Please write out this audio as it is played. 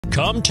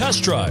Come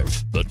test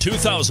drive the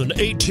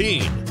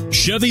 2018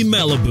 Chevy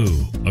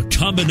Malibu, a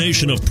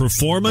combination of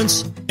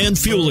performance and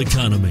fuel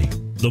economy.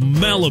 The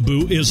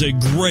Malibu is a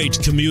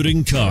great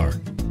commuting car.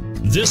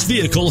 This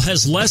vehicle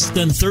has less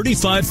than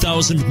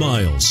 35,000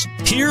 miles.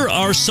 Here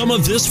are some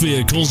of this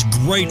vehicle's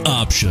great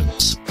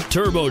options: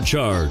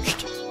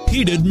 turbocharged,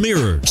 heated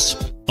mirrors,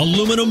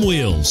 aluminum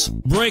wheels,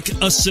 brake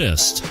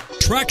assist,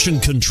 traction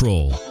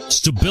control,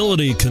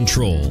 stability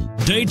control,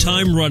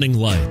 daytime running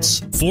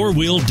lights,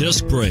 four-wheel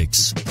disc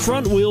brakes,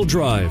 front-wheel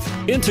drive,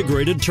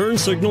 integrated turn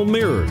signal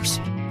mirrors.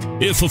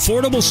 If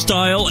affordable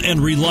style and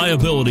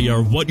reliability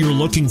are what you're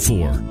looking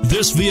for,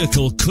 this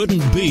vehicle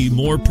couldn't be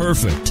more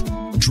perfect.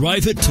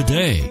 Drive it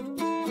today.